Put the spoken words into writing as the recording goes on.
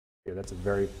That's a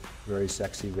very, very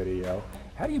sexy video.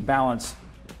 How do you balance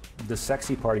the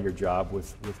sexy part of your job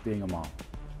with being a mom?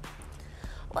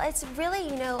 Well, it's really,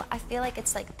 you know, I feel like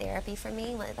it's like therapy for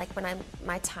me. Like when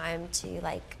my time to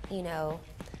like, you know,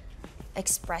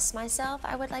 express myself,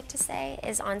 I would like to say,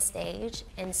 is on stage.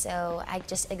 And so I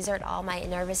just exert all my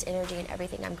nervous energy and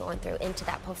everything I'm going through into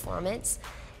that performance.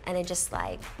 And it just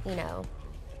like, you know,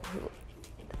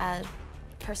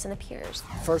 person appears.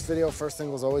 First video, first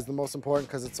single is always the most important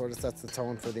because it sort of sets the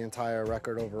tone for the entire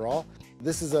record overall.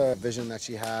 This is a vision that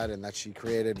she had and that she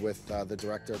created with the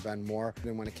director, Ben Moore.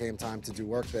 And when it came time to do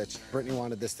Work Bitch, Britney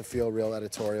wanted this to feel real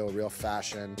editorial, real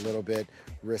fashion, a little bit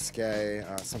risque,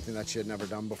 something that she had never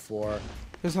done before.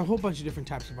 There's a whole bunch of different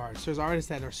types of artists. There's artists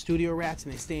that are studio rats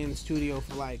and they stay in the studio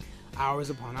for like hours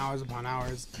upon hours upon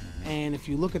hours. And if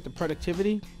you look at the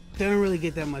productivity, they don't really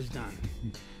get that much done.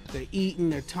 They're eating,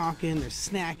 they're talking, they're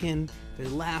snacking, they're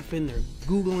laughing, they're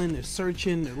Googling, they're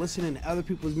searching, they're listening to other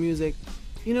people's music.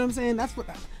 You know what I'm saying? That's what,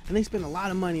 and they spend a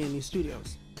lot of money in these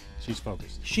studios. She's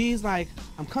focused. She's like,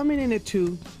 I'm coming in at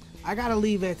 2, I gotta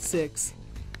leave at 6,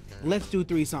 let's do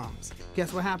 3 songs.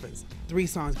 Guess what happens? 3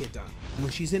 songs get done. When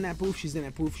she's in that booth,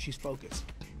 she's focused.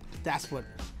 That's what,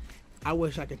 I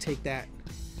wish I could take that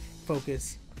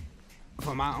focus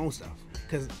for my own stuff.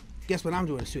 Because guess what I'm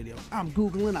doing in the studio? I'm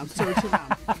Googling, I'm searching,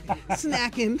 I'm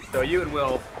snacking. So you and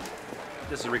Will,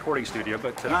 this is a recording studio,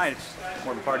 but tonight it's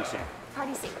more of a party scene.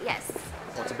 Party scene, yes.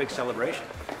 Well, it's a big celebration.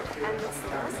 And it's the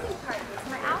listening party. It's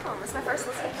my album. It's my first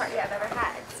listening party I've ever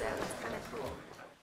had, so it's kind of cool.